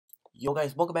Yo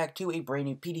guys, welcome back to a brand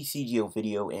new PTCGO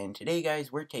video, and today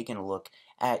guys, we're taking a look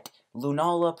at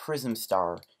Lunala Prism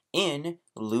Star in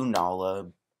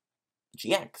Lunala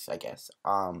GX, I guess.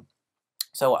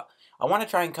 So I want to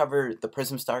try and cover the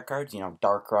Prism Star cards,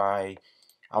 Darkrai.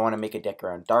 I want to make a deck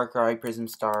around Darkrai Prism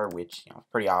Star, which, is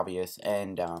pretty obvious,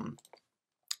 and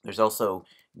there's also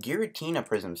Giratina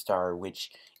Prism Star, which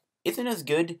isn't as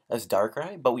good as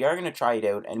Darkrai, but we are going to try it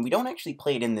out, and we don't actually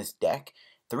play it in this deck.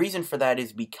 The reason for that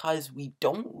is because we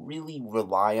don't really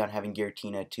rely on having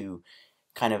Giratina to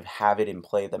kind of have it in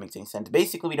play, if that makes any sense.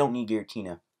 Basically, we don't need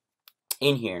Giratina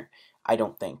in here, I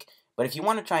don't think. But if you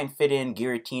want to try and fit in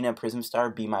Giratina Prism Star,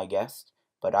 be my guest.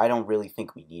 But I don't really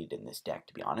think we need it in this deck,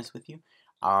 to be honest with you.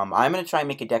 I'm going to try and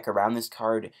make a deck around this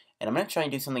card, and I'm going to try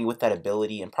and do something with that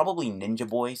ability, and probably Ninja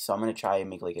Boy, so I'm going to try and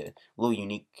make like a little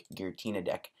unique Giratina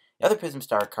deck. The other Prism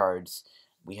Star cards,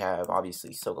 we have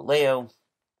obviously Solgaleo,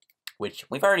 which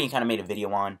we've already kind of made a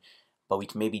video on, but we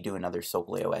can maybe do another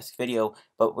Solgaleo-esque video.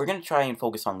 But we're going to try and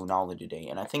focus on Lunala today,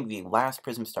 and I think the last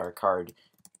Prism Star card,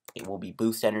 it will be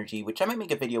Boost Energy, which I might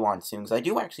make a video on soon, because I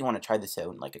do actually want to try this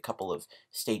out in like a couple of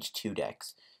Stage 2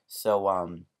 decks. So,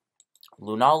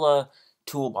 Lunala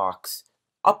Toolbox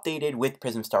updated with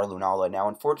Prism Star Lunala. Now,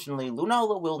 unfortunately,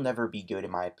 Lunala will never be good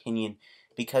in my opinion,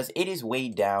 because it is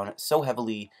weighed down so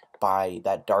heavily by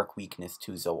that dark weakness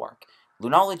to Zoroark.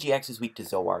 Lunala GX is weak to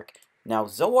Zoroark. Now,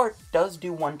 Zoroark does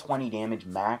do 120 damage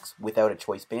max without a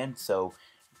choice band, so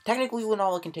technically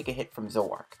Lunala can take a hit from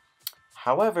Zoroark.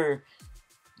 However,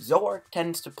 Zoroark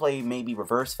tends to play maybe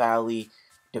Reverse Valley,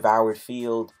 Devoured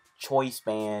Field, Choice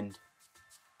Band,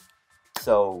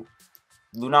 so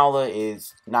Lunala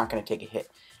is not going to take a hit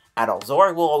at all.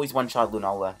 Zoroark will always one-shot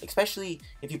Lunala, especially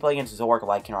if you play against Zoroark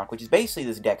Lycanroc, which is basically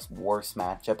this deck's worst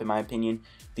matchup in my opinion,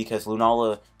 because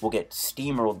Lunala will get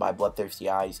steamrolled by Bloodthirsty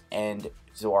Eyes, and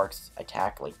Zoroark's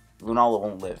attack, like, Lunala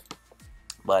won't live.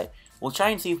 But we'll try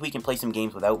and see if we can play some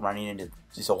games without running into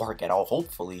Zoroark at all,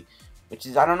 hopefully. Which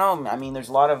is, I don't know, I mean, there's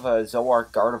a lot of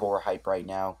Zoroark Gardevoir hype right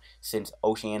now, since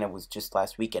Oceania was just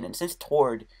last weekend, and since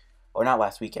Tord, or not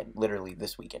last weekend, literally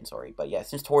this weekend, sorry, but yeah,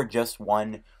 since Tord just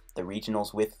won the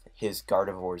regionals with his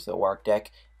Gardevoir Zoroark deck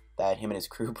that him and his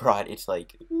crew brought, it's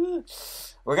like,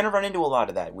 we're going to run into a lot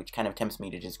of that, which kind of tempts me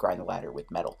to just grind the ladder with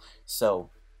metal. So,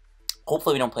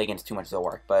 hopefully we don't play against too much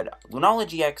Zoroark, but Lunala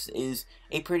GX is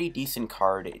a pretty decent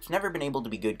card. It's never been able to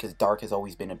be good because Dark has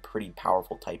always been a pretty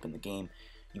powerful type in the game.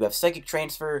 You have Psychic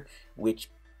Transfer, which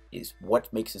is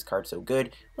what makes this card so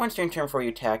good. Once during turn for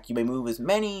your attack, you may move as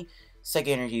many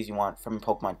Psychic Energies you want from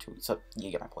Pokemon to, so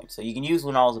you get my point. So you can use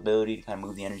Lunala's ability to kind of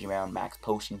move the energy around, Max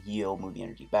Potion, heal, move the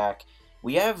energy back.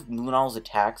 We have Lunala's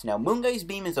attacks. Now, Moongeist's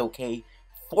Beam is okay.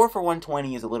 4 for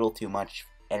 120 is a little too much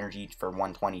energy for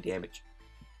 120 damage.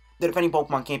 That if any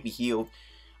Pokemon can't be healed,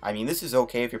 I mean, this is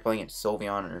okay if you're playing against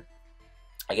Sylveon or,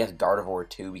 I guess, Gardevoir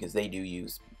too, because they do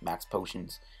use Max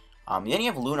Potions. Then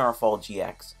you have Lunarfall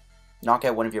GX. Knock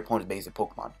out one of your opponent's basic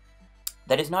Pokemon.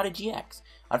 That is not a GX.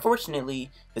 Unfortunately,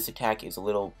 this attack is a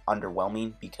little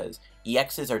underwhelming because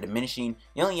EXs are diminishing.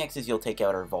 The only EXs you'll take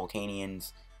out are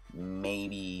Volcanions,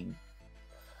 maybe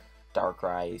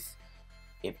Darkrai's,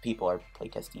 if people are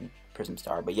playtesting Prism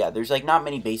Star. But yeah, there's like not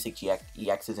many basic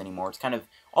EXs anymore. It's kind of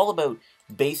all about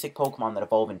basic Pokemon that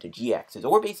evolve into GXs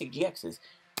or basic GXs.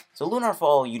 So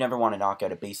Lunarfall, you never want to knock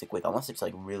out a basic with unless it's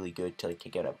like really good to like,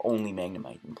 kick out of only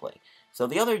Magnemite in play. So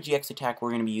the other GX attack we're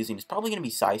going to be using is probably going to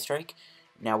be Psystrike.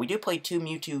 Now, we do play 2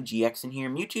 Mewtwo-GX in here.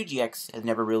 Mewtwo-GX has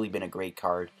never really been a great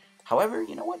card. However,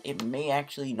 you know what? It may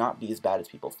actually not be as bad as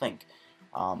people think.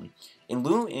 In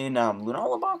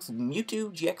Lunala box,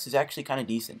 Mewtwo-GX is actually kind of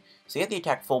decent. So you have the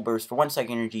attack Full Burst for 1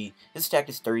 Psychic Energy. This attack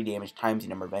is 30 damage times the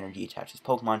number of energy attached to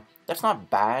Pokemon. That's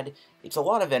not bad. It's a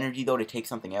lot of energy, though, to take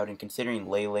something out, and considering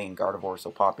Lele and Gardevoir are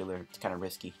so popular, it's kind of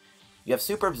risky. You have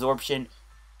Super Absorption.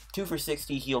 2 for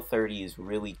 60, heal 30 is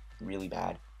really, really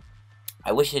bad.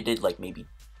 I wish it did like maybe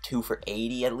 2 for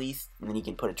 80 at least, and then you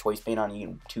can put a choice band on, and you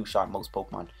can two-shot most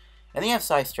Pokemon. And then you have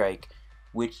Psystrike,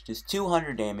 which does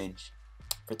 200 damage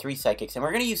for 3 Psychics. And we're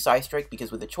going to use Psystrike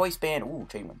because with the choice band, ooh,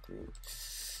 train went through.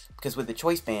 Because with the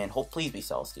choice band, please be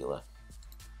Celesteela.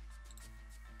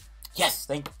 Yes,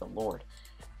 thank the Lord.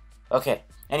 Okay,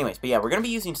 anyways, but yeah, we're going to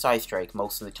be using Psystrike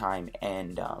most of the time,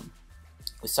 and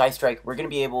with Psystrike, we're going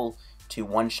to be able to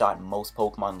one-shot most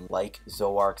Pokemon like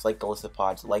Zoroarks, like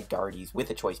Gallistipods, like Guardies with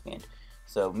a choice band.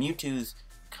 So Mewtwo's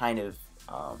kind of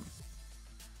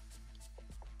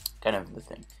the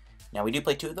thing. Now we do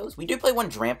play 2 of those. We do play 1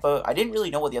 Drampa. I didn't really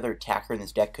know what the other attacker in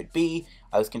this deck could be.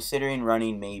 I was considering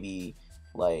running maybe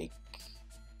like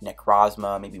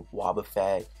Necrozma, maybe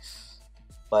Wobbuffet.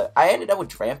 But I ended up with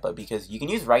Drampa because you can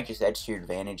use Righteous Edge to your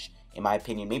advantage, in my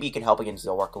opinion. Maybe you can help against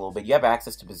Zoroark a little bit. You have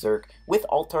access to Berserk with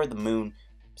Altar the Moon,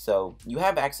 so you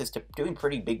have access to doing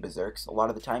pretty big Berserks a lot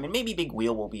of the time, and maybe Big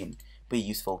Wheel will be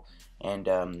useful. And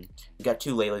we got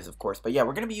 2 Lele's, of course. But yeah,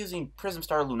 we're going to be using Prism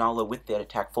Star Lunala with that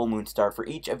attack Full Moon Star for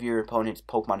each of your opponent's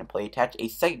Pokemon in play. Attach a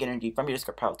Psychic Energy from your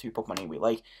discard pile to your Pokemon anyway.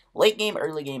 Like late game,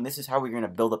 early game, this is how we're going to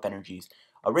build up energies.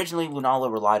 Originally,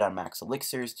 Lunala relied on Max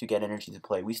Elixirs to get energies to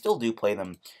play. We still do play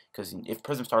them, because if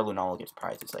Prism Star Lunala gets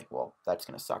prized, it's like, well, that's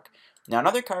going to suck. Now,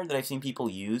 another card that I've seen people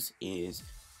use is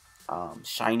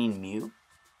Shining Mew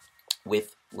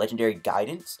with Legendary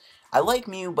Guidance. I like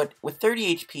Mew, but with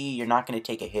 30 HP, you're not going to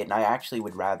take a hit, and I actually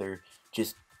would rather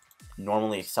just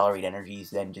normally accelerate energies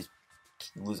than just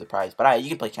lose a prize. But you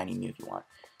can play Shining Mew if you want.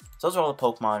 So those are all the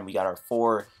Pokemon. We got our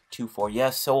 4, 2, 4.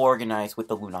 Yes, so organized with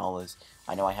the Lunalas.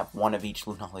 I know I have one of each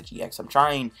Lunala GX. I'm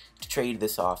trying to trade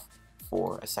this off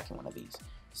for a second one of these.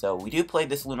 So we do play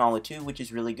this Lunala too, which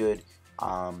is really good.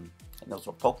 And those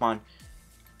are Pokemon.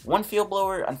 1 Field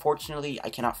Blower, unfortunately, I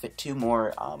cannot fit 2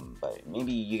 more, but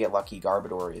maybe you get lucky.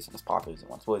 Garbodor isn't as popular as it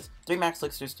once was. 3 Max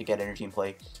Elixirs to get energy in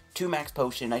play. 2 Max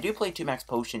Potion. I do play 2 Max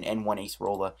Potion and 1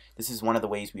 Acerola. This is one of the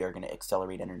ways we are going to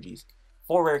accelerate energies.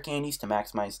 4 Rare Candies to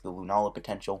maximize the Lunala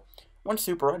potential. 1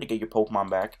 Super Rod to get your Pokemon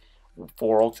back.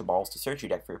 4 Ultra Balls to search your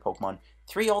deck for your Pokemon.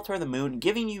 3 Altar the Moon.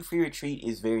 Giving you free retreat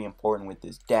is very important with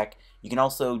this deck. You can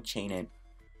also chain it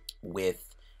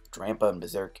with Drampa and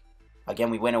Berserk.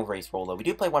 Again, we went over Acerola. We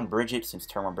do play 1 Brigette, since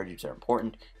turn 1 Brigettes are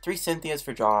important. 3 Cynthias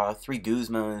for draw, 3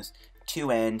 Guzmas,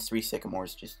 2 Ns, 3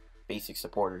 Sycamores, just basic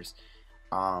supporters.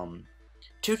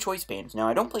 2 Choice Bands. Now,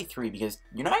 I don't play 3 because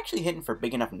you're not actually hitting for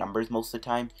big enough numbers most of the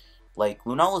time. Like,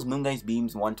 Lunala's Moonguy's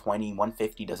Beams, 120,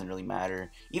 150 doesn't really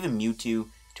matter. Even Mewtwo,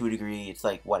 to a degree, it's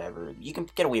like, whatever. You can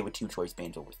get away with 2 Choice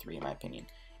Bands over 3, in my opinion.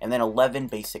 And then 11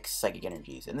 basic Psychic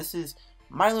Energies. And this is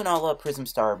my Lunala Prism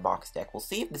Star box deck. We'll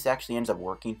see if this actually ends up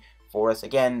working for us.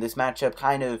 Again, this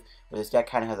matchup this deck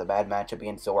kind of has a bad matchup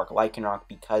against Zoroark Lycanroc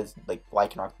because, like,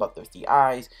 Lycanroc's Bloodthirsty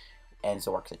Eyes, and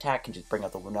Zoroark's attack can just bring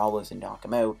out the Lunalas and knock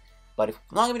them out. But as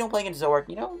long as we don't play against Zoroark,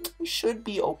 you know, we should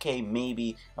be okay,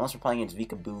 maybe, unless we're playing against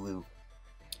Vikabulu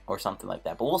or something like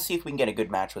that. But we'll see if we can get a good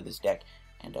match with this deck,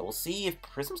 and we'll see if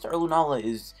Prism Star Lunala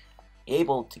is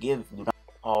able to give Lunala.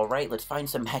 Alright, let's find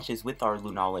some matches with our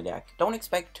Lunala deck. Don't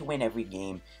expect to win every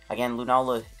game. Again,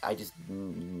 Lunala, I just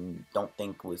don't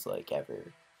think was, like,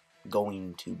 ever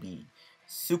going to be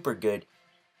super good.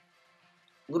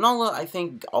 Lunala, I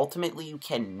think, ultimately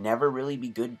can never really be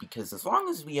good, because as long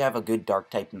as we have a good Dark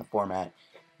type in the format,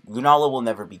 Lunala will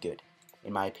never be good,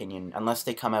 in my opinion, unless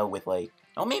they come out with, like,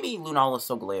 oh, maybe Lunala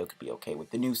Solgaleo could be okay.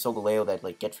 With the new Solgaleo that,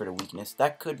 like, gets rid of weakness,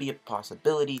 that could be a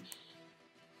possibility.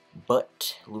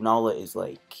 But Lunala is,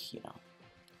 like, you know,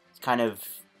 it's kind of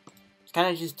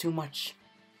just too much.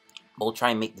 But we'll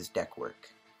try and make this deck work.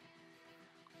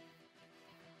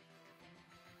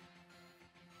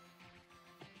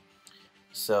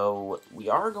 So we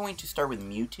are going to start with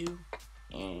Mewtwo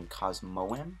and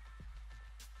Cosmoem.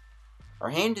 Our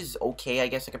hand is okay, I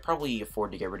guess. I could probably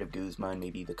afford to get rid of Guzma and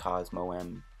maybe the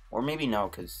Cosmoem. Or maybe no,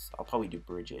 because I'll probably do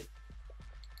Brigette.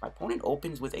 My opponent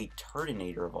opens with a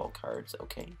Turtonator of all cards.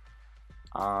 Okay.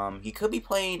 He could be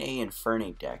playing a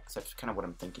Infernape deck. So that's kind of what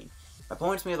I'm thinking. My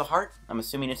opponent's made with a heart. I'm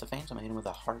assuming it's a fan, so I'm hitting with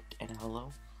a heart and a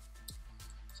hello.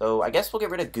 So I guess we'll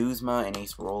get rid of Guzma and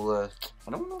Acerola.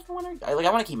 I don't know if I want to. I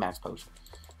want to keep Max Potion.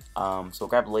 So we'll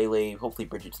grab Lele. Hopefully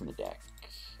Brigitte's in the deck.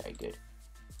 Okay, good.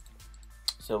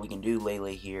 So we can do Lele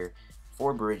here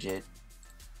for Brigette.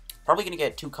 Probably gonna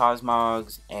get 2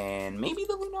 Cosmogs and maybe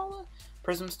the Lunala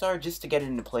Prism Star just to get it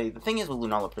into play. The thing is with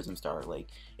Lunala Prism Star, like,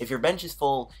 if your bench is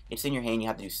full, it's in your hand, you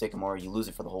have to do Sycamore, you lose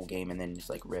it for the whole game, and then just,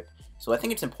 like, rip. So I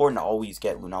think it's important to always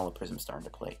get Lunala Prism Star into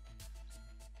play.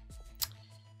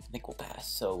 I think we'll pass.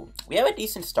 So we have a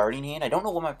decent starting hand. I don't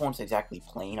know what my opponent's exactly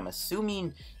playing. I'm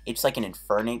assuming it's like an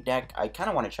Infernape deck. I kind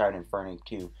of want to try an Infernape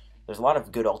too. There's a lot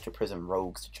of good Ultra Prism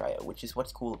rogues to try out, which is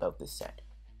what's cool about this set.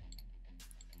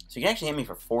 So you can actually hit me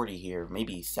for 40 here,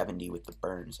 maybe 70 with the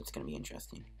burns. That's going to be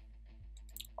interesting.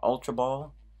 Ultra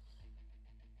Ball.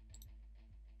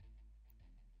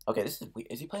 Okay, this is weird.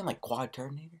 Is he playing like Quad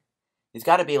Turtonator? It's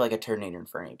got to be like a Turtonator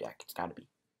Infernape deck. It's got to be.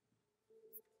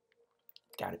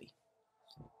 It's got to be.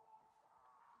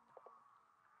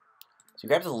 So he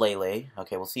grabs a Lele.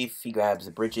 Okay, we'll see if he grabs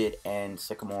a Brigette and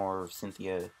Sycamore,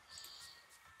 Cynthia.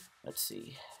 Let's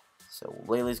see. So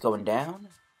Lele's going down.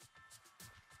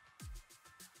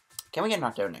 Can we get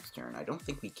knocked out next turn? I don't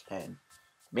think we can.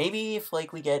 Maybe if,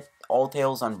 like, we get all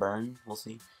tails on burn. We'll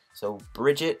see. So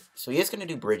Brigette. So he is going to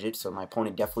do Brigette. So my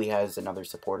opponent definitely has another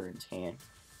supporter in his hand.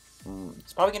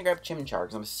 He's probably going to grab Chimchar,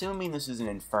 because I'm assuming this is an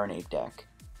Infernape deck.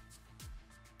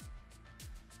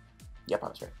 Yep, I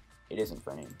was right. It is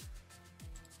Infernape.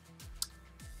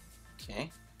 Okay.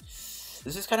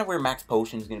 This is kind of where Max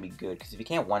Potion is going to be good, because if he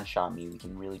can't one-shot me, we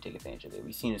can really take advantage of it.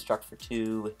 We've seen Instruct for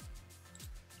 2.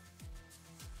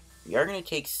 We are going to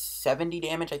take 70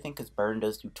 damage, I think, because Burn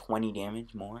does do 20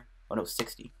 damage more. Oh, no,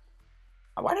 60.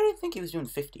 Why did I think he was doing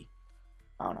 50?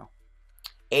 I don't know.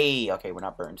 Hey, okay, we're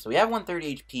not burned. So we have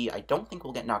 130 HP. I don't think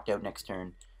we'll get knocked out next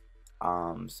turn.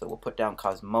 So we'll put down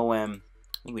Cosmoem.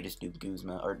 I think we just do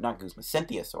Guzma, or not Guzma,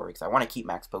 Cynthia, sorry, because I want to keep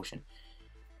Max Potion.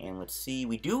 And let's see,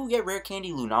 we do get Rare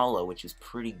Candy Lunala, which is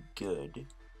pretty good.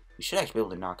 We should actually be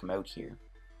able to knock him out here.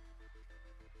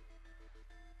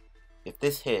 If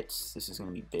this hits, this is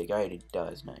going to be big. Alright, it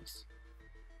does. Nice.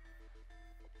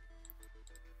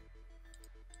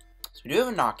 So we do have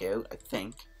a knockout, I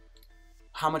think.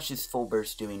 How much is Full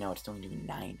Burst doing? No, it's only doing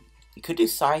 90. We could do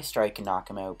Psy Strike and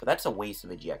knock him out, but that's a waste of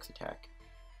a GX attack.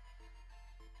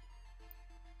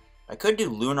 I could do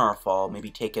Lunar Fall, maybe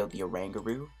take out the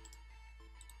Oranguru.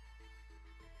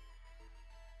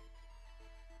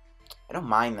 I don't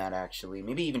mind that, actually.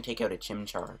 Maybe even take out a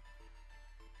Chimchar.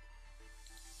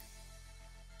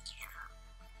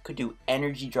 Could do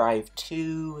Energy Drive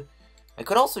 2. I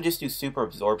could also just do Super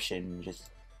Absorption and just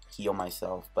heal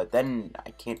myself, but then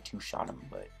I can't two-shot him,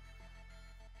 but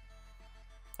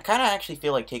I kind of actually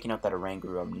feel like taking out that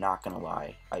Oranguru, I'm not gonna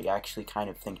lie. I actually kind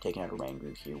of think taking out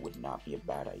Oranguru here would not be a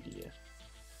bad idea.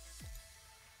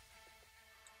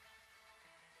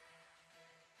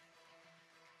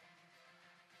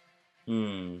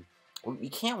 We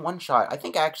can't one-shot. I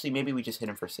think actually maybe we just hit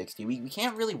him for 60. We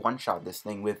can't really one-shot this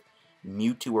thing with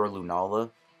Mewtwo or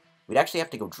Lunala. We'd actually have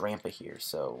to go Drampa here,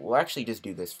 so we'll actually just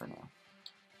do this for now.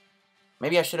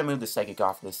 Maybe I should have moved the Psychic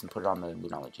off this and put it on the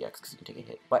Lunala GX because he can take a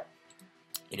hit, but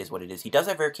it is what it is. He does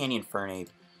have Rare Candy and Infernape,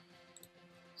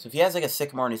 so if he has like a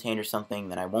Sycamore in his hand or something,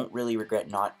 then I won't really regret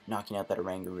not knocking out that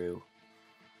Oranguru.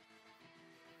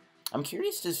 I'm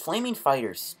curious, does Flaming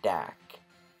Fighter stack?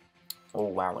 Oh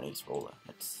wow, an Acerola.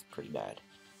 That's pretty bad.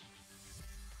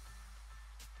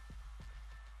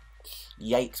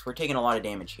 Yikes, we're taking a lot of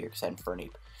damage here because I had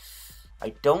Infernape.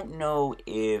 I don't know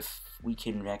if we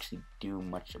can actually do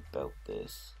much about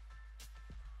this.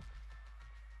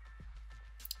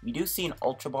 We do see an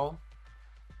Ultra Ball.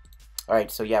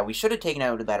 Alright, so yeah, we should have taken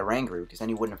out that Oranguru because then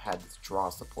he wouldn't have had this draw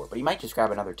support. But he might just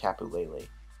grab another Tapu Lele.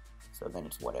 So then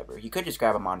it's whatever. He could just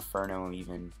grab him on Inferno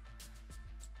even.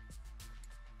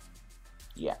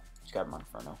 Yeah, just grab him on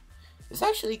Inferno. This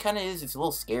actually kind of is, it's a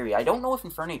little scary. I don't know if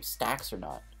Infernape stacks or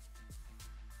not.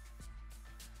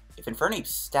 If Infernape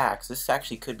stacks, this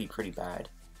actually could be pretty bad.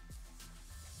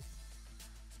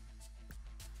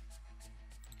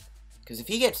 Because if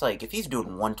he gets, like, if he's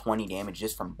doing 120 damage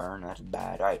just from burn, that's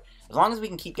bad. Alright, as long as we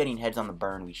can keep getting heads on the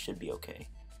burn, we should be okay.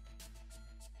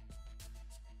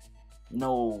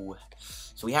 No.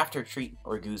 So we have to retreat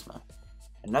or Guzma.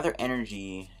 Another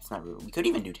energy, it's not really, we could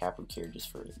even do Tapu Cure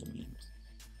just for the memes.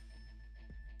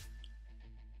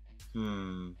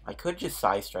 I could just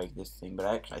Psy Strike this thing, but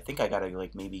I think I gotta,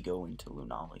 like, maybe go into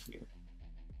Lunala here.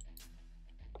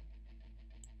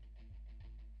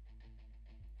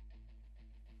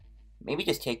 Maybe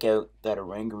just take out that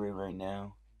Oranguru right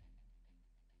now.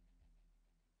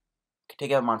 I could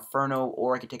take out Monferno,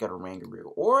 or I could take out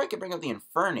Oranguru. Or I could bring out the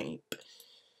Infernape.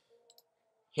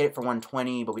 Hit it for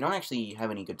 120, but we don't actually have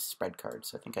any good spread cards,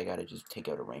 so I think I gotta just take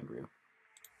out Oranguru.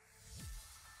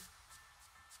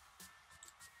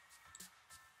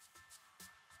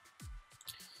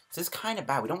 This is kind of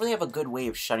bad. We don't really have a good way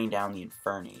of shutting down the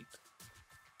Infernape.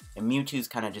 And Mewtwo's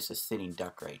kind of just a sitting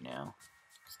duck right now.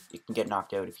 It can get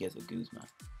knocked out if he has a Guzma.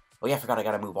 Oh yeah, I forgot I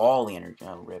gotta move all the energy.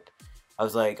 Oh, rip. I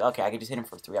was like, okay, I could just hit him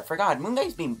for 3. I forgot. Moon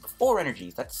Guy's being 4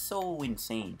 energies. That's so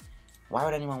insane. Why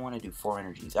would anyone want to do 4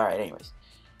 energies? Alright, anyways.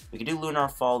 We could do Lunar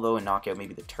Fall, though, and knock out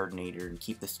maybe the Turtonator and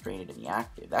keep the Strained in the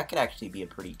active. That could actually be a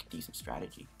pretty decent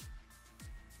strategy.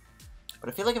 But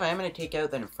I feel like if I am going to take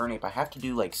out that Infernape, I have to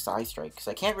do, like, Psy Strike, because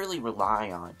I can't really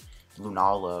rely on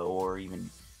Lunala or even,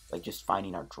 like, just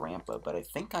finding our Drampa, but I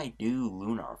think I do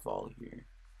Lunar Fall here.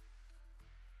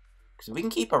 Because if we can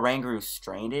keep Oranguru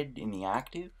stranded in the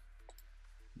active,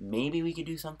 maybe we could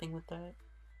do something with that.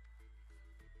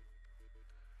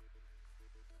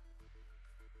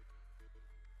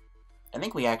 I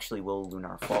think we actually will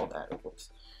Lunar Fall that.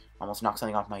 Whoops. Almost knocked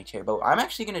something off my chair. But I'm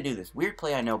actually going to do this. Weird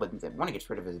play, I know, but I want to get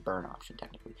rid of his burn option,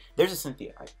 technically. There's a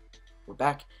Cynthia. We're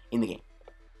back in the game.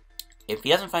 If he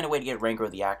doesn't find a way to get Oranguru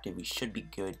the active, we should be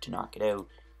good to knock it out.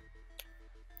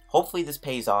 Hopefully this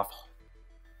pays off.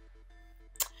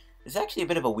 This is actually a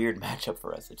bit of a weird matchup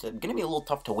for us. It's going to be a little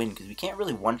tough to win because we can't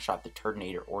really one-shot the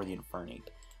Turtonator or the Infernape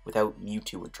without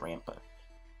Mewtwo or Drampa.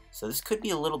 So this could be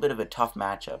a little bit of a tough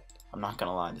matchup. I'm not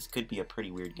gonna lie, this could be a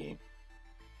pretty weird game.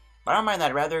 But I don't mind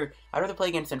that. I'd rather play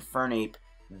against Infernape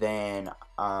than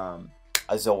a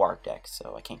Zoroark deck,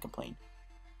 so I can't complain.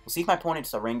 We'll see if my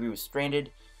opponent's Rangry was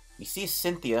stranded. We see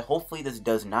Cynthia. Hopefully this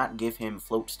does not give him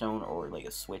Floatstone or like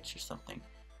a switch or something.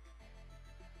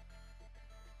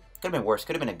 Could have been worse.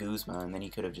 Could have been a Guzma, and then he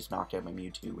could have just knocked out my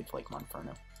Mewtwo with like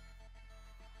Monferno.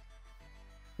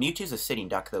 Mewtwo's a sitting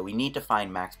duck, though. We need to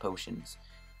find Max Potions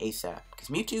ASAP, because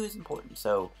Mewtwo is important.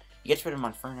 So he gets rid of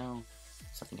Monferno,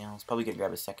 something else. Probably could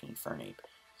grab a second Infernape.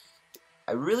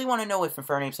 I really want to know if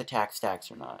Infernape's attack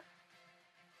stacks or not.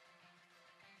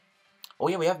 Oh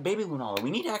yeah, we have Baby Lunala.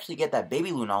 We need to actually get that Baby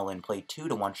Lunala in play too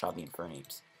to one-shot the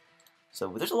Infernapes.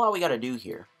 So there's a lot we gotta do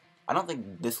here. I don't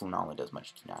think this Lunala does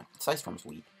much to not. Psy Storm's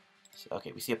weak. So,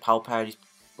 okay, we see a Palpad.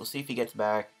 We'll see if he gets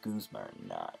back Guzma or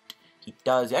not. He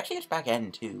does. He actually gets back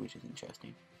N2, which is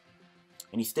interesting.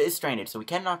 And he is stranded, so we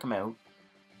can knock him out.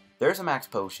 There's a Max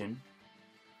Potion.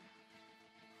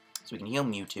 So we can heal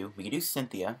Mewtwo. We can do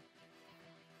Cynthia.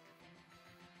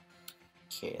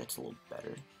 Okay, that's a little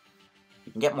better.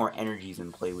 We can get more energies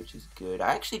in play, which is good.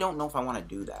 I actually don't know if I want to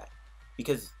do that.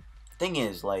 Because the thing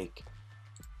is, like...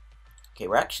 Okay,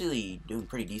 we're actually doing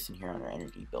pretty decent here on our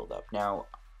energy build-up. Now,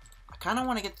 I kind of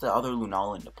want to get the other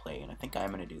Lunala into play, and I think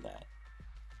I'm going to do that.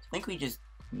 I think we just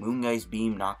Moongeist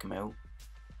Beam, knock him out.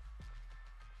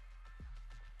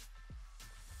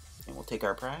 And we'll take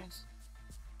our prize.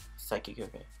 Psychic,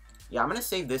 okay. Yeah, I'm going to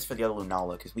save this for the other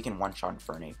Lunala, because we can one-shot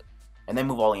Infernape. And then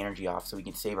move all the energy off, so we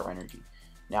can save our energy.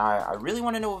 Now, I really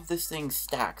want to know if this thing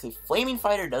stacks. If Flaming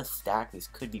Fighter does stack, this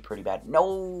could be pretty bad.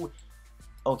 No!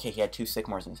 Okay, he had 2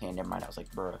 Sycamores in his hand. Never mind, I was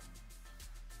like, bruh.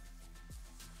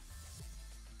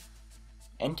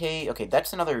 Entei, okay,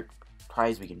 that's another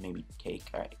prize we can maybe take.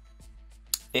 Alright.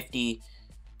 50.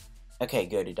 Okay,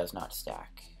 good, it does not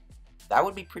stack. That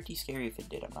would be pretty scary if it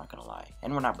did, I'm not gonna lie.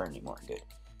 And we're not burning anymore, good.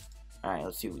 Alright,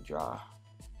 let's see what we draw.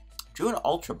 Drew an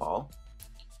Ultra Ball.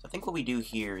 So I think what we do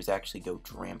here is actually go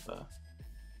Drampa.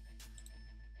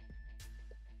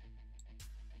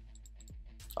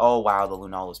 Oh wow, the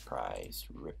Lunala's prize.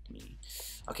 Rip me.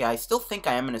 Okay, I still think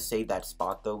I am going to save that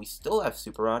spot though. We still have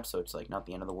Super Rod, so it's like not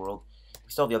the end of the world.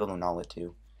 We still have the other Lunala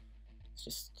too. It's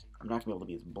just, I'm not going to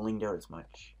be able to be as blinged out as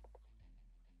much.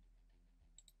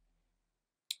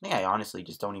 I think I honestly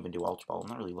just don't even do Ultra Ball. I'm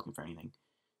not really looking for anything.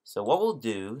 So what we'll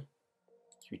do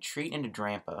is retreat into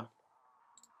Drampa.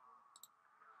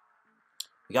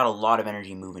 We got a lot of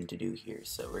energy moving to do here.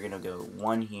 So we're going to go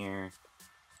 1 here,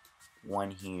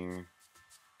 1 here,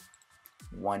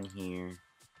 1 here,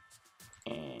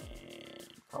 and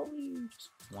probably just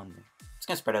 1 there. It's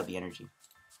going to spread out the energy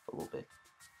a little bit.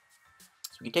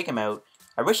 So we can take him out.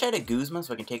 I wish I had a Guzma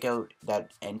so I can take out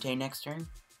that Entei next turn.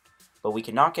 But we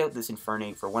can knock out this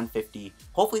Infernape for 150.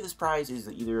 Hopefully this prize is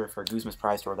either for Guzma's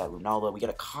prize or that Lunala. We get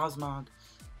a Cosmog.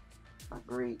 Not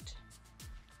great.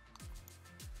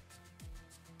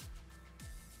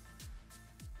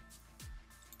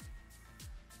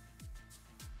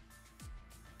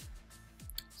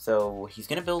 So he's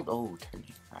gonna build. Oh, turn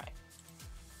it. Alright.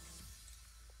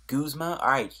 Guzma.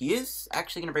 Alright, he is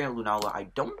actually gonna bring out Lunala. I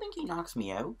don't think he knocks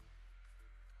me out.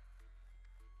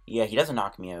 Yeah, he doesn't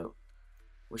knock me out.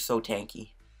 We're so tanky.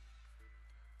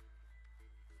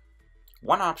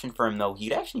 One option for him, though,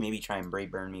 he'd actually maybe try and Brave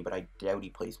Burn me, but I doubt he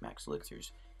plays Max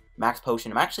Elixirs. Max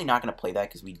Potion. I'm actually not going to play that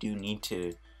because we do need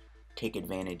to take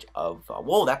advantage of...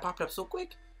 whoa, that popped up so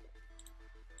quick.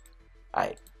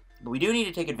 Alright. But we do need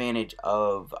to take advantage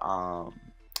of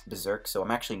Berserk, so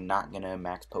I'm actually not going to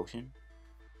Max Potion.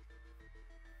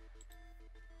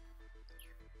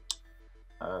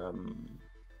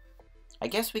 I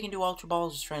guess we can do Ultra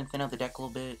Balls, just try and thin out the deck a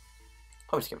little bit.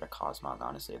 Probably just give it a Cosmog,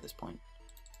 honestly, at this point.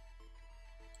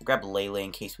 We'll grab Lele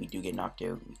in case we do get knocked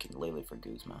out. We can Lele for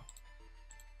Guzma.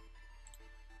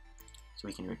 So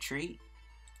we can retreat.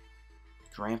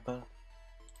 Drampa.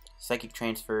 Psychic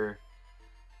Transfer.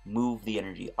 Move the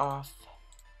energy off.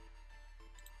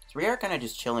 So we are kind of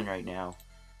just chilling right now.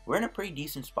 We're in a pretty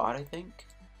decent spot, I think.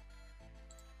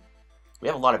 We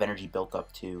have a lot of energy built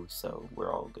up too, so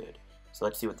we're all good. So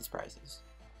let's see what this prize is.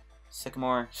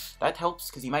 Sycamore. That helps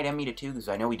because he might end me to 2 because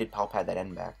I know we did Palpad that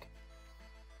end back.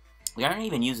 We aren't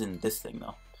even using this thing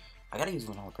though. I gotta use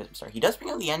Lunala Prism Star. He does bring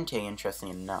out the Entei,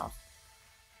 interestingly enough.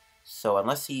 So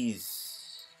unless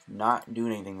he's not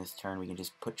doing anything this turn, we can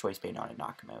just put Choice Bait on and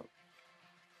knock him out.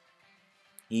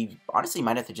 He honestly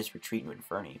might have to just retreat into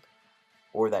Infernape.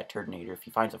 Or that Turtonator if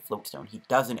he finds a Floatstone. He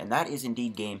doesn't, and that is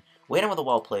indeed game. Waiting with a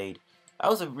well played. That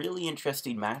was a really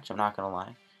interesting match, I'm not gonna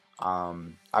lie.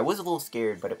 I was a little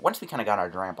scared, but once we kind of got our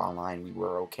Drampa online, we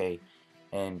were okay.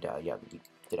 And yeah, we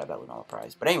did have that Lunala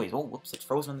prize. But anyways, oh, whoops, it's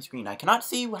frozen on the screen. I cannot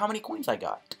see how many coins I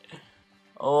got.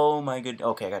 Oh my good.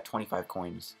 Okay, I got 25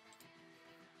 coins.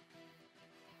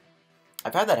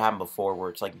 I've had that happen before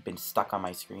where it's like been stuck on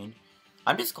my screen.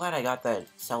 I'm just glad I got that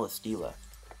Celesteela.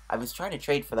 I was trying to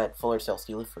trade for that Fuller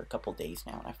Celesteela for a couple days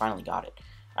now, and I finally got it.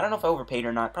 I don't know if I overpaid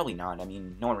or not. Probably not. I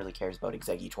mean, no one really cares about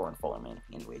Exeggutor and Fuller, man.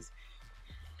 Anyways.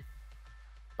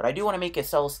 But I do want to make a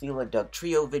Celesteela Doug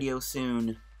Trio video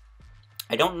soon.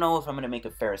 I don't know if I'm going to make a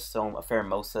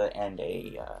Pheromosa and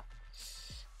a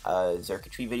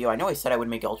Xurkitree video. I know I said I would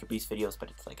make Ultra Beast videos,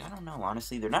 but it's like, I don't know,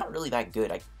 honestly. They're not really that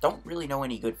good. I don't really know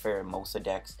any good Pheromosa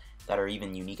decks that are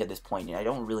even unique at this point, and I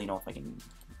don't really know if I can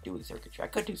do a Xurkitree. I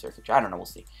could do Xurkitree. I don't know. We'll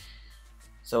see.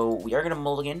 So, we are going to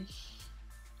mulligan.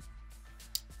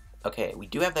 Okay, we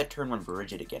do have that turn 1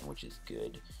 Brigette again, which is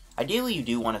good. Ideally, you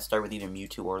do want to start with either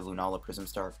Mewtwo or Lunala Prism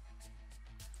Star.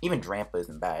 Even Drampa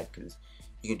isn't bad, because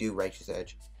you can do Righteous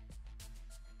Edge.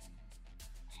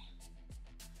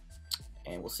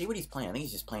 And we'll see what he's playing. I think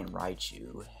he's just playing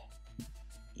Raichu.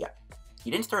 Yeah.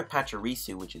 He didn't start with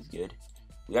Pachirisu, which is good.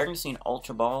 We are going to see an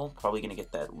Ultra Ball. Probably going to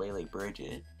get that Lele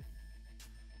Brigette.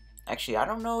 Actually, I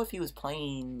don't know if he was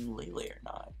playing Lele or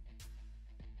not.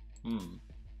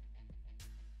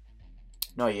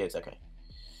 No, he is. Okay.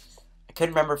 I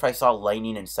couldn't remember if I saw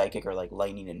Lightning and Psychic or like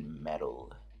Lightning and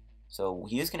Metal. So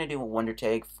he is going to do a Wonder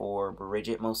Tag for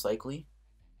Brigette most likely.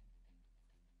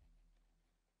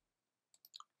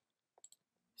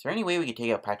 Is there any way we could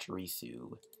take out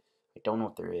Pachirisu? I don't know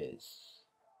if there is.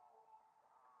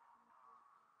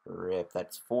 Rip,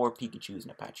 that's 4 Pikachus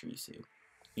and a Pachirisu.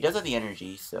 He does have the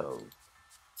energy, so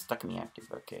it's stuck in the active.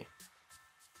 Okay.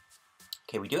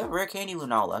 Okay, we do have Rare Candy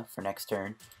Lunala for next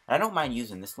turn. And I don't mind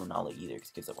using this Lunala either, because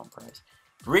it gives up 1 prize.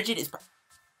 Brigette is...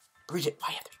 Brigette,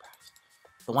 why have to be prized?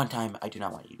 The one time I do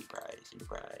not want you to be prized. You're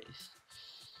prized.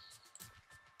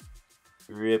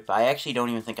 Rip, I actually don't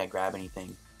even think I grab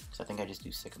anything. So I think I just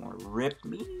do Sycamore. Rip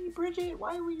me, Brigette,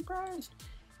 why were you prized?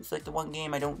 It's like the one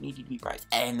game I don't need you to be prized.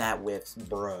 And that whiffs,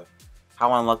 bruh.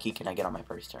 How unlucky can I get on my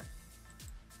first turn?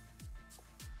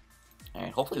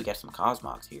 Alright, hopefully we get some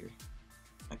Cosmogs here.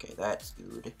 Okay, that's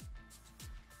good.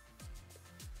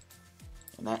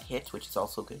 And that hits, which is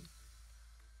also good.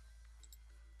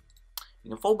 You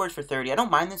can full burst for 30. I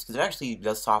don't mind this because it actually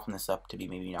does soften this up to be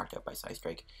maybe knocked out by Side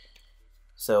Strike.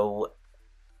 So,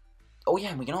 oh yeah,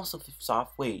 and we can also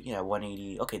soft, wait, yeah,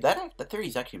 180. Okay, that 30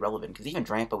 is actually relevant because even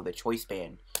Drampa with a Choice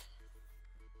Band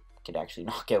could actually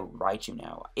knock out Raichu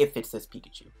now if it's this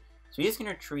Pikachu. So he's going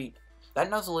to retreat. That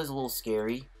Nuzzle is a little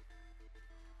scary.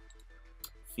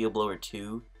 Field Blower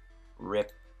 2.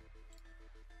 Rip.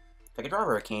 If I could draw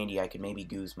Rare Candy, I could maybe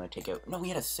Guzma take out... No, we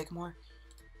had a Sycamore?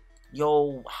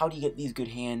 Yo, how do you get these good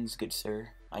hands, good sir?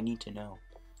 I need to know.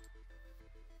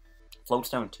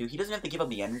 Floatstone 2. He doesn't have to give up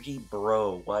the energy?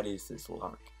 Bro, what is this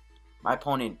luck? My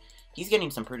opponent, he's getting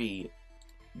some pretty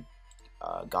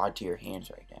god tier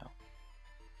hands right now.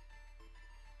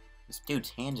 This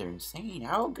dude's hands are insane.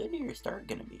 How good are your start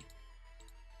gonna be?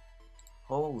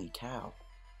 Holy cow.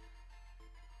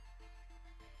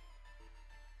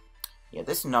 Yeah,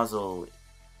 this Nuzzle,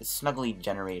 the Snuggly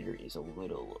Generator is a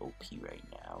little OP right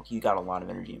now. He got a lot of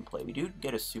energy in play. We do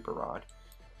get a Super Rod,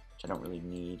 which I don't really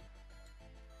need.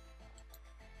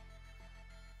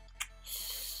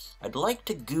 I'd like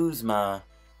to Guzma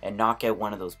and knock out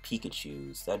one of those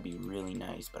Pikachus. That'd be really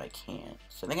nice, but I can't.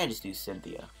 So I think I just do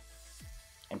Cynthia.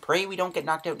 And pray we don't get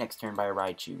knocked out next turn by a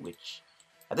Raichu, which,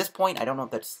 at this point, I don't know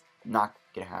if that's not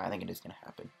gonna happen. I think it is gonna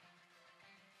happen.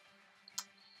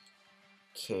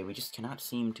 Okay, we just cannot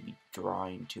seem to be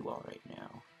drawing too well right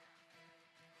now.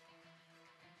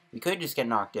 We could just get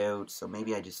knocked out, so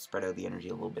maybe I just spread out the energy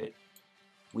a little bit.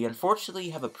 We unfortunately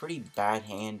have a pretty bad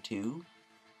hand, too.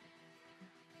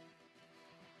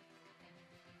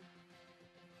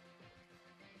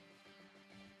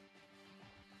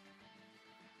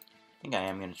 I think I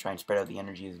am going to try and spread out the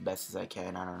energy as best as I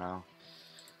can. I don't know.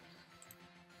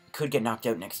 Could get knocked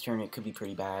out next turn. It could be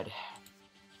pretty bad.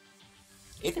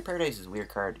 Aether Paradise is a weird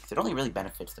card because it only really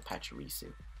benefits the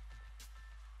Pachirisu.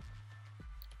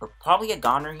 We'll probably get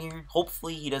Goner here.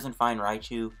 Hopefully he doesn't find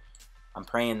Raichu. I'm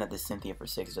praying that this Cynthia for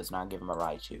 6 does not give him a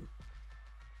Raichu.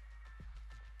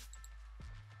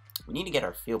 We need to get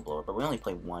our Field Blower, but we only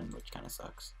play 1, which kind of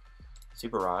sucks.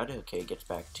 Super Rod, okay, gets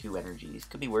back 2 energies.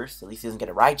 Could be worse. At least he doesn't get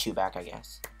a Raichu back, I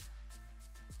guess.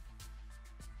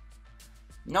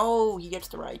 No, he gets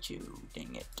the Raichu.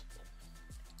 Dang it.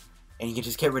 And he can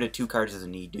just get rid of 2 cards as a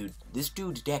need, dude. This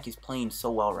dude's deck is playing so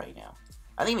well right now.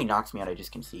 I think if he knocks me out, I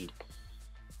just concede.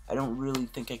 I don't really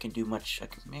think I can do much.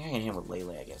 Maybe I can hit him with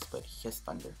Lele, I guess, but he has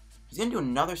Thunder. He's gonna do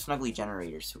another Snuggly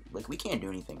Generator, so, like, we can't do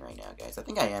anything right now, guys. I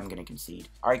think I am gonna concede.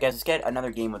 Alright, guys, let's get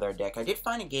another game with our deck. I did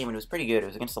find a game, and it was pretty good. It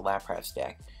was against the Lapras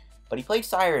deck. But he played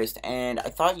Cyrus, and I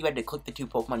thought you had to click the 2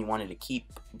 Pokemon you wanted to keep,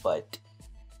 but...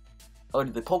 or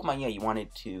the Pokemon, yeah, you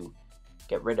wanted to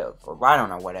get rid of. Or, I don't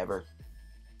know, whatever.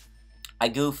 I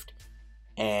goofed,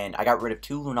 and I got rid of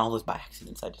 2 Lunalas by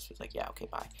accident, so I just was like, yeah, okay,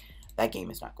 bye. That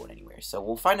game is not going anywhere. So,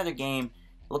 we'll find another game.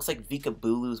 It looks like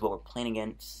Vikabulu is what we're playing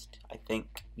against, I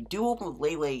think. We do open with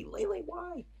Lele. Lele,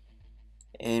 why?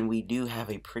 And we do have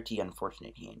a pretty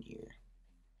unfortunate hand here.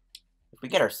 If we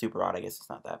get our Super Rod, I guess it's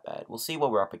not that bad. We'll see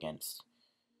what we're up against.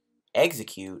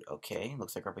 Execute, okay.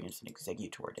 Looks like we're up against an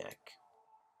Exeggutor deck.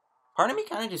 Part of me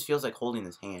kind of just feels like holding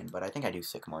this hand, but I think I do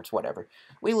Sycamore. It's whatever.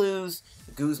 We lose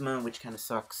Guzma, which kind of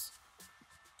sucks.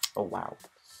 Oh, wow.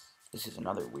 This is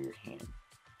another weird hand.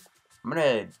 I'm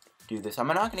going to do this. I'm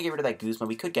not going to get rid of that Guzma.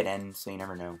 We could get N, so you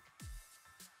never know.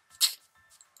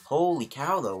 Holy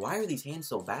cow, though. Why are these hands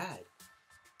so bad?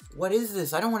 What is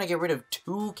this? I don't want to get rid of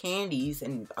 2 candies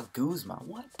and a Guzma.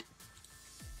 What?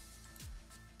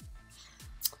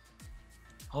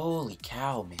 Holy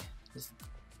cow, man. This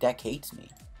deck hates me.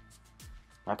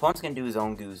 My opponent's going to do his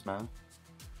own Guzma.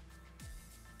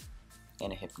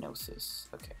 And a Hypnosis.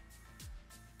 Okay.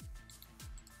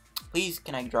 Please,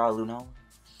 can I draw a Lunala?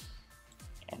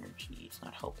 Energy. It's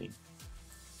not helping.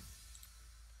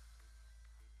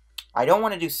 I don't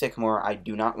want to do Sycamore. I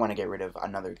do not want to get rid of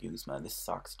another Guzma. This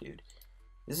sucks, dude.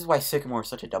 This is why Sycamore is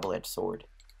such a double-edged sword.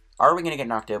 Are we going to get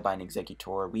knocked out by an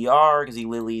Exeggutor? We are, because he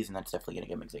Lilies, and that's definitely going to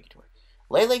give him Exeggutor.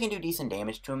 Lele can do decent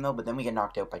damage to him, though, but then we get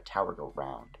knocked out by Tower Go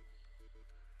Round.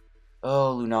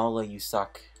 Oh, Lunala, you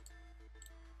suck.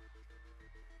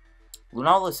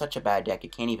 Lunala is such a bad deck,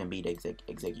 it can't even beat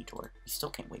Exeggutor. He still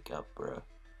can't wake up, bro.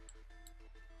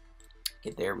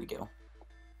 Okay, there we go.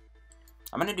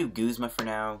 I'm going to do Guzma for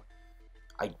now.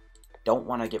 I don't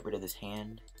want to get rid of this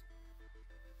hand.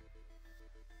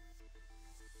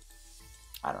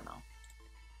 I don't know.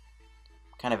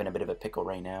 Kind of in a bit of a pickle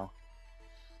right now.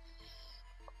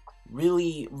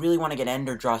 Really want to get End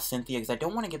or draw Cynthia, because I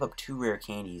don't want to give up 2 rare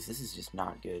candies. This is just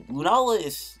not good. Lunala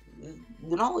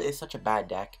is such a bad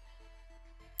deck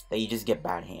that you just get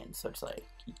bad hands. So it's like,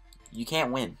 you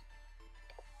can't win.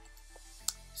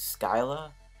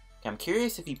 Skyla? Okay, I'm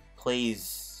curious if he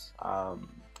plays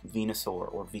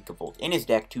Venusaur or Vikavolt in his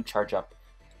deck to charge up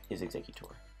his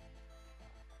Exeggutor.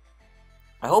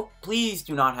 I hope, please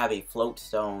do not have a Float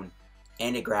Stone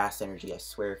and a Grass Energy. I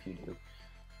swear if you do.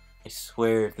 I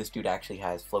swear if this dude actually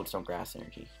has Float Stone Grass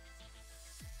Energy.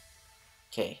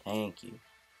 Okay, thank you.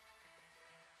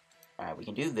 Alright, we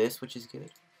can do this, which is good.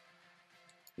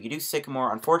 We can do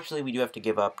Sycamore. Unfortunately, we do have to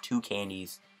give up 2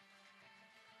 candies.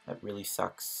 That really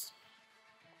sucks.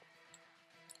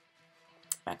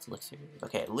 Max Elixir.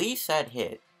 Okay, at least that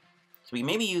hit. So we can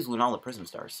maybe use Lunala Prism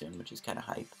Star soon, which is kind of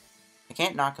hype. I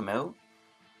can't knock him out.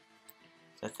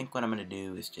 So I think what I'm going to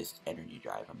do is just Energy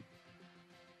Drive him.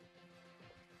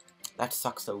 That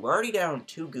sucks though. We're already down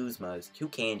 2 Guzmas, 2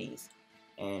 candies,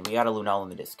 and we got a Lunala in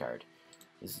the discard.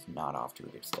 This is not off to a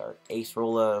good start.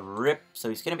 Acerola, rip. So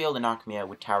he's going to be able to knock me out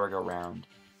with Tower Go Round.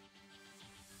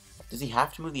 Does he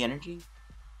have to move the energy?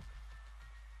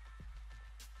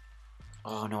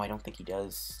 Oh no, I don't think he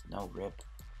does. No, rip.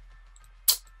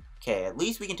 Okay, at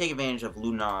least we can take advantage of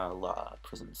Lunala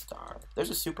Prism Star.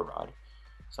 There's a Super Rod.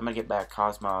 So I'm going to get back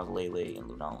Cosmog, Lele, and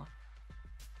Lunala.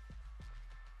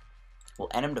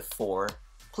 We'll end him to 4.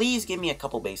 Please give me a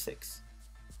couple basics.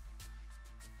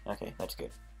 Okay, that's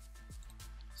good.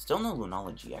 Still no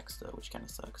Lunala GX though, which kind of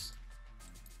sucks.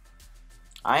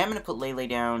 I am going to put Lele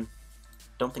down.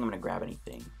 Don't think I'm going to grab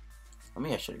anything. Or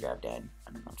maybe I should have grabbed Dad.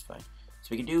 I don't know, it's fine. So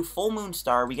we can do Full Moon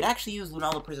Star. We can actually use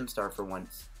Lunala Prism Star for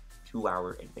once.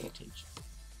 2-hour advantage.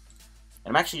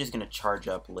 And I'm actually just going to charge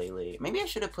up Lele. Maybe I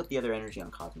should have put the other energy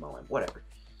on Cosmoem. Whatever.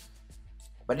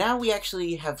 But now we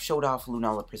actually have showed off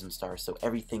Lunala Prism Star, so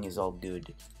everything is all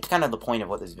good. It's kind of the point of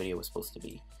what this video was supposed to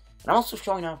be. And I'm also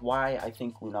showing off why I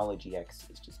think Lunala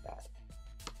GX is just bad.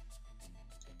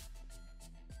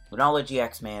 Lunala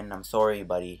GX, man, I'm sorry,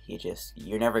 buddy.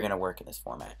 You're never going to work in this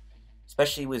format.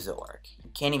 Especially with Zoroark.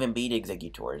 You can't even beat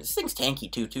Exeggutor. This thing's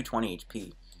tanky too, 220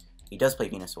 HP. He does play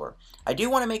Venusaur. I do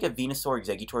want to make a Venusaur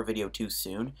Exeggutor video too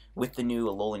soon with the new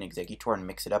Alolan Exeggutor and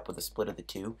mix it up with a split of the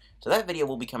 2. So that video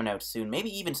will be coming out soon, maybe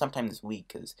even sometime this week,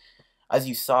 because as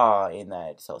you saw in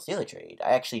that Celesteela trade, I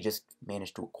actually just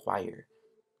managed to acquire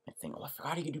that thing. Oh, I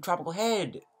forgot you could do Tropical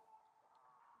Head.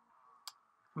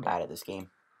 I'm bad at this game.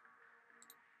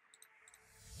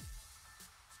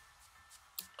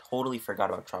 Totally forgot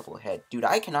about Tropical Head. Dude,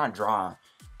 I cannot draw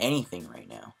anything right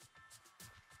now.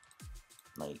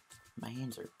 Like, my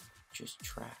hands are Just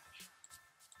trash.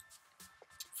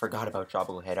 Forgot about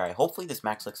Tropical Head. Alright, hopefully this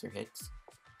Max Elixir hits.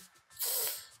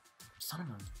 Son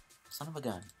of a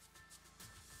gun.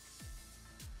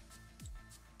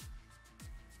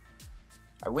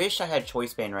 I wish I had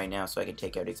Choice Band right now so I could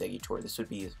take out Exeggutor. This would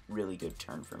be a really good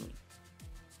turn for me.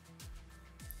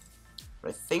 But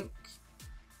I think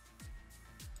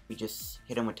we just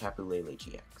hit him with Tapu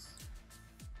Lele-GX.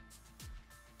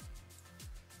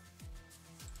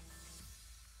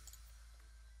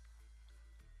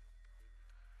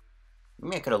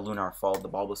 Maybe I could have Lunar followed the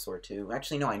Bulbasaur too.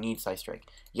 Actually, no, I need Psystrike.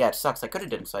 Yeah, it sucks. I could have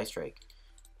done Psystrike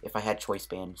if I had Choice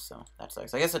Band, so that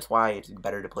sucks. I guess that's why it's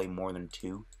better to play more than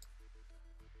 2.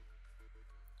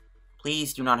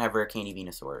 Please do not have Rare Candy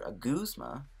Venusaur. A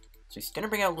Guzma. So he's going to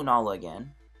bring out Lunala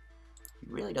again.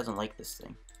 He really doesn't like this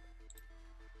thing.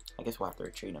 I guess we'll have to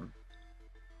retreat him.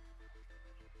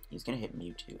 He's going to hit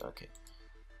Mewtwo. Okay.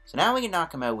 So now we can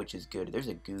knock him out, which is good. There's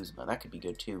a Guzma. That could be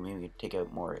good too. Maybe we can take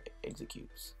out more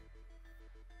Exeggutors.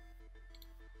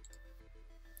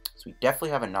 So we definitely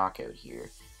have a knockout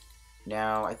here.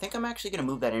 Now, I think I'm actually going to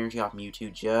move that energy off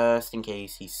Mewtwo just in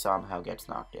case he somehow gets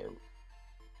knocked out.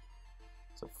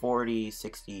 So 40,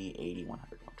 60, 80, 100,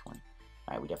 120.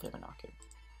 Alright, we definitely have a knockout.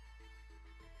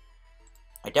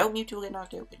 I doubt Mewtwo will get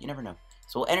knocked out, but you never know.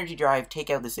 So we'll Energy Drive, take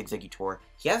out this Exeggutor.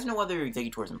 He has no other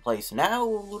Exeggutors in place, so now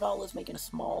Lunala's making a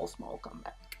small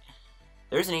comeback.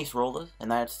 There's an Acerola,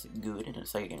 and that's good, and a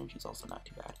Psychic Energy is also not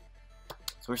too bad.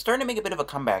 So we're starting to make a bit of a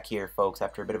comeback here, folks,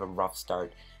 after a bit of a rough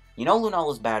start. You know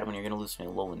Lunala's bad when you're going to lose to a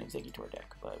Alolan Exeggutor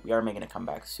deck, but we are making a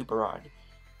comeback. Super Rod.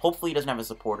 Hopefully he doesn't have a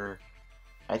supporter.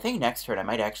 I think next turn I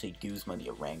might actually Guzma the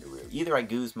Oranguru. Either I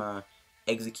Guzma,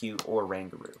 Execute, or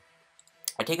Oranguru.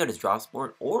 I take out his draw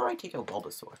support, or I take out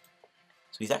Bulbasaur.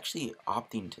 So he's actually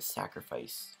opting to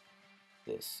sacrifice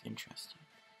this. Interesting.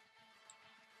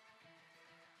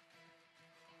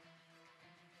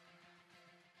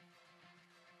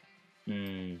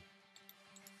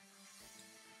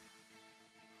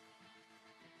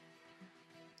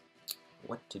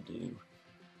 What to do?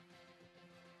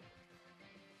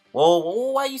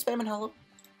 Whoa, why are you spamming hello?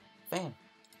 Fam,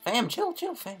 chill,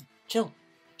 fam. Chill.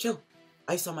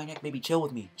 Ice on my neck, baby, chill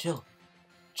with me. Chill.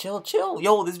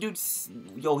 Yo, this dude's...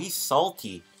 Yo, he's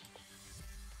salty.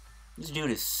 This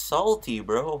dude is salty,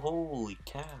 bro. Holy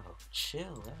cow.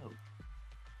 Chill out.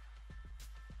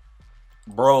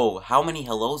 Bro, how many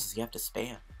hellos does he have to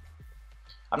spam?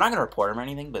 I'm not gonna report him or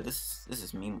anything, but this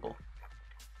is memeable.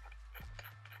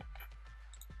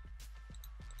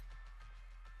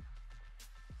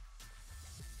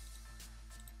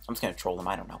 I'm just gonna troll him,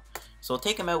 I don't know. So we'll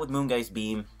take him out with Moongeist's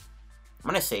Beam. I'm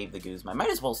gonna save the Guzma. I might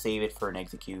as well save it for an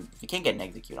Execute. If you can't get an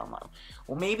Execute on low.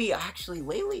 Well, maybe, actually,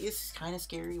 Lele is kind of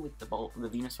scary with the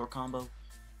Venusaur combo.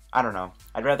 I don't know.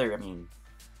 I'd rather, I mean...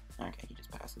 Okay, he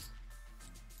just passes.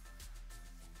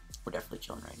 We're definitely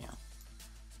chilling right now.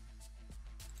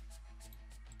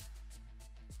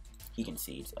 He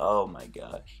concedes. Oh my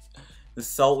gosh. The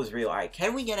salt was real. Alright,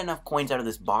 can we get enough coins out of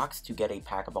this box to get a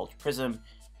pack of Ultra Prism?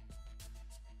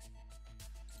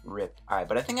 Ripped. Alright,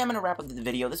 but I think I'm going to wrap up the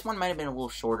video. This one might have been a little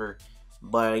shorter.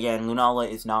 But again, Lunala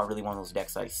is not really one of those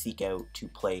decks I seek out to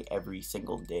play every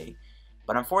single day.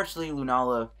 But unfortunately,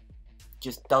 Lunala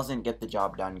just doesn't get the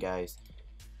job done, guys.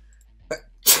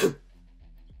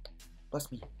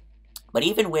 Bless me. But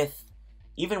even with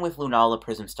Lunala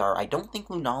Prism Star, I don't think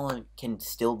Lunala can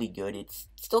still be good. It's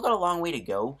still got a long way to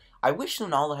go. I wish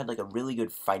Lunala had like a really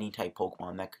good fighting type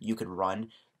Pokemon that you could run.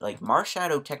 Like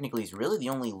Marshadow technically is really the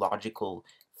only logical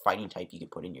fighting type you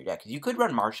could put in your deck. Because you could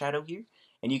run Marshadow here,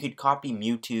 and you could copy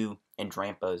Mewtwo and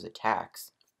Drampa's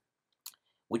attacks,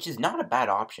 which is not a bad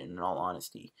option in all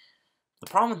honesty. The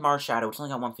problem with Marshadow, it's only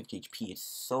got 150 HP. It's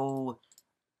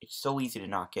so easy to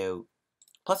knock out.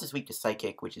 Plus, it's weak to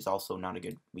Psychic, which is also not a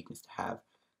good weakness to have.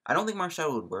 I don't think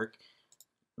Marshadow would work.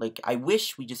 Like, I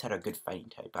wish we just had a good fighting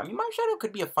type. I mean, Marshadow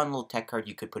could be a fun little tech card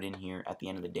you could put in here at the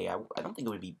end of the day. I don't think it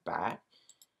would be bad.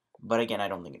 But again, I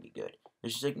don't think it'd be good.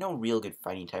 There's just, like, no real good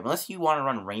fighting type. Unless you want to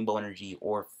run Rainbow Energy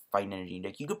or Fighting Energy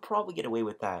deck, you could probably get away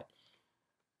with that.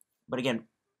 But again,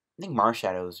 I think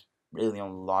Marshadow is really the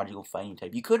only logical fighting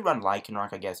type. You could run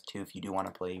Lycanroc, I guess, too, if you do want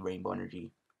to play Rainbow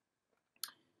Energy.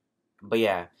 But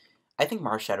yeah, I think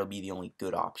Marshadow would be the only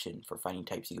good option for fighting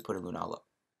types you could put in Lunala.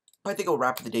 I think I'll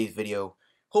wrap up today's video.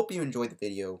 Hope you enjoyed the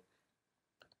video.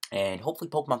 And hopefully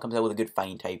Pokemon comes out with a good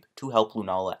fighting type to help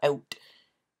Lunala out.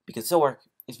 Because Zoroark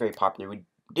is very popular. We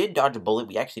did dodge a bullet.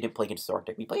 We actually didn't play against Zoroark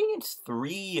deck. We played against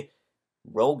 3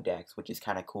 Rogue decks, which is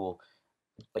kind of cool.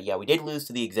 But yeah, we did lose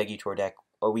to the Exeggutor deck.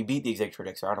 Or we beat the Exeggutor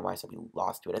deck, so I don't know why I said we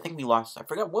lost to it. I think we lost. I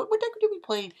forgot. What deck did we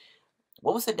play?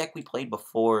 What was the deck we played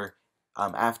before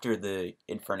after the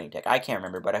Infernape deck. I can't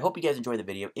remember, but I hope you guys enjoyed the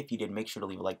video. If you did, make sure to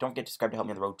leave a like. Don't forget to subscribe to help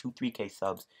me on the road to 3K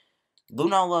subs.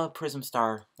 Lunala Prism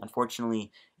Star,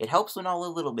 unfortunately, it helps Lunala a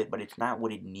little bit, but it's not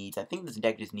what it needs. I think this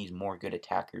deck just needs more good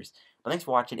attackers. But thanks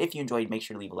for watching. If you enjoyed, make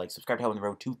sure to leave a like. Subscribe to help on the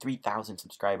road to 3,000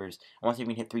 subscribers. I want to see if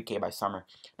we can hit 3K by summer.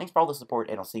 Thanks for all the support,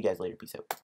 and I'll see you guys later. Peace out.